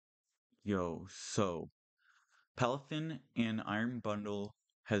Yo, so palafin and Iron Bundle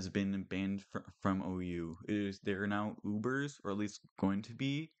has been banned from OU. They're now Ubers, or at least going to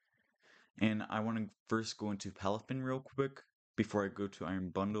be. And I want to first go into palafin real quick before I go to Iron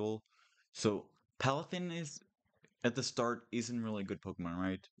Bundle. So palafin is at the start isn't really a good Pokemon,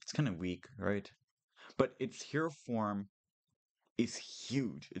 right? It's kind of weak, right? But its hero form is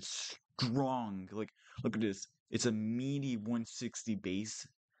huge. It's strong. Like, look at this. It's a meaty 160 base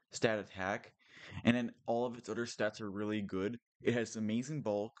stat attack, and then all of its other stats are really good. It has amazing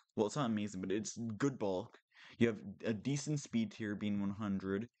bulk. Well, it's not amazing, but it's good bulk. You have a decent speed tier being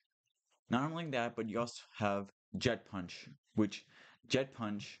 100. Not only that, but you also have Jet Punch, which Jet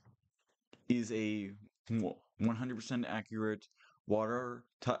Punch is a 100% accurate water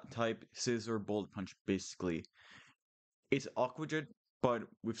type scissor bolt punch, basically. It's Aqua Jet, but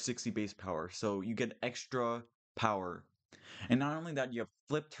with 60 base power, so you get extra power. And not only that, you have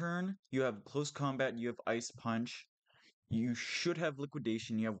Flip Turn, you have Close Combat, you have Ice Punch, you should have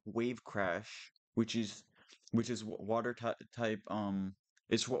Liquidation, you have Wave Crash, which is water type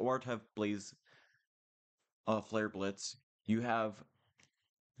it's water type Blaze Flare Blitz. You have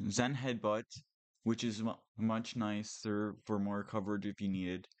Zen Headbutt, which is much nicer for more coverage if you need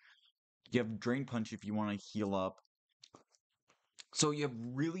it. You have Drain Punch if you want to heal up. So you have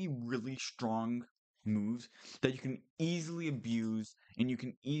really, really strong moves that you can easily abuse and you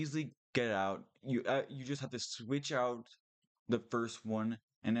can easily get out. You just have to switch out the first one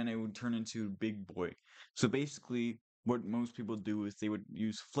and then it would turn into Big Boy. So basically what most people do is they would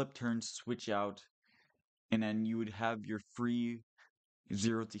use flip turns, switch out, and then you would have your free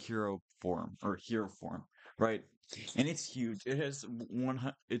zero to hero form or hero form, right? And it's huge. It has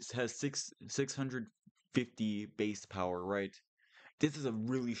it has 650 base power, right? This is a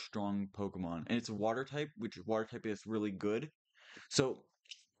really strong Pokemon, and it's a water type, which water type is really good. So,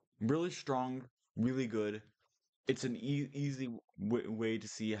 really strong, really good. It's an easy way to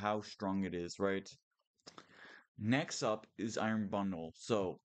see how strong it is, right? Next up is Iron Bundle.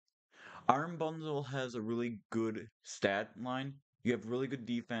 So, Iron Bundle has a really good stat line. You have really good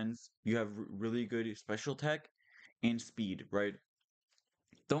defense, you have really good special tech, and speed, right?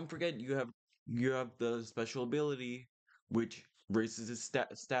 Don't forget you have the special ability, which raises its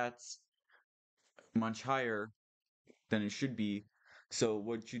stats much higher than it should be. So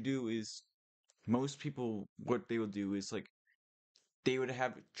what you do is most people what they would do is like they would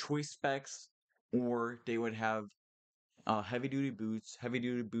have choice specs or they would have heavy duty boots. Heavy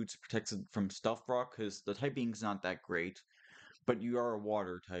duty boots protects it from stuff rock because the typing's not that great, but you are a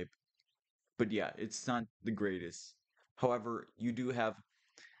water type. But yeah, it's not the greatest. However, you do have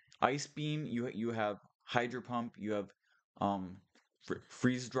ice beam. You have hydro pump. You have um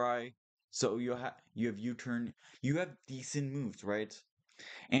freeze dry. So you have U turn. You have decent moves, right?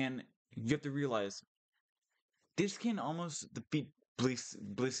 And you have to realize this can almost defeat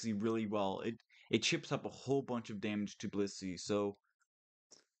Blissey really well. It chips up a whole bunch of damage to Blissey, so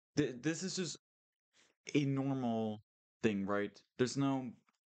this is just a normal thing, right? There's no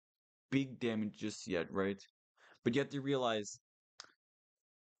big damage just yet, right? But you have to realize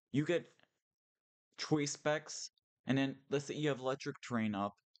you get choice specs, and then let's say you have electric terrain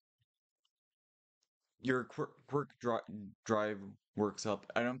up, your drive works up.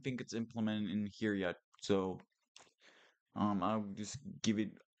 I don't think it's implemented in here yet, so I'll just give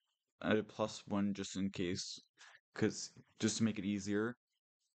it a +1 just in case, because just to make it easier.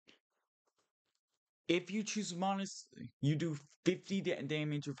 If you choose Modest, you do 50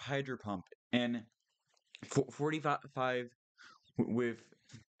 damage with Hydro Pump and 45 with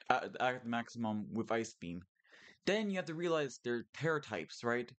at the maximum with Ice Beam. Then you have to realize they're Terra types,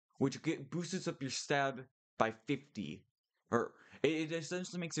 right? Which boosts up your stab by 50. Or it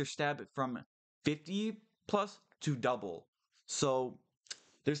essentially makes your stab from 50 plus to double. So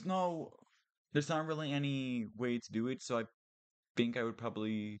there's no there's not really any way to do it, so I think I would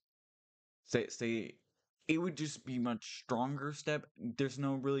probably say it would just be much stronger step. There's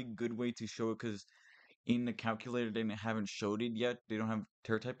no really good way to show it because in the calculator they haven't showed it yet. They don't have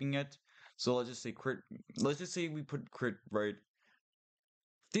terror typing yet. So let's just say crit. Let's just say we put crit right.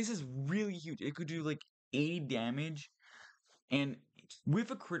 This is really huge. It could do like 80 damage, and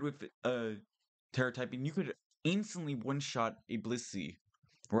with a crit with terror typing, you could instantly one shot a Blissey,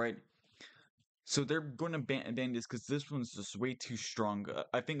 right? So they're going to ban this because this one's just way too strong.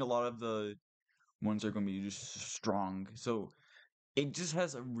 I think a lot of the ones are going to be just strong. So it just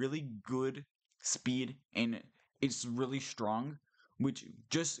has a really good speed and it's really strong, which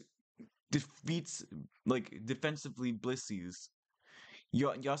just defeats like defensively Blissies.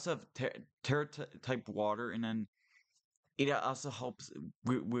 You also have Terra type water, and then it also helps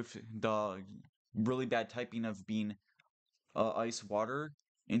with the really bad typing of being ice water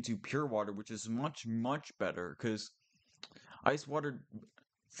into pure water, which is much better because ice water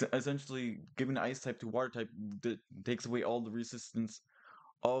essentially giving ice type to water type that takes away all the resistance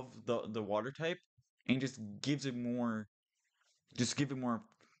of the water type and just give it more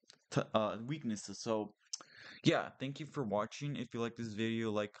weaknesses. So yeah, thank you for watching. If you like this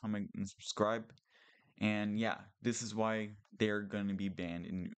video, like, comment, and subscribe. And yeah, this is why they're gonna be banned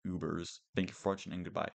in Ubers. Thank you for watching and goodbye.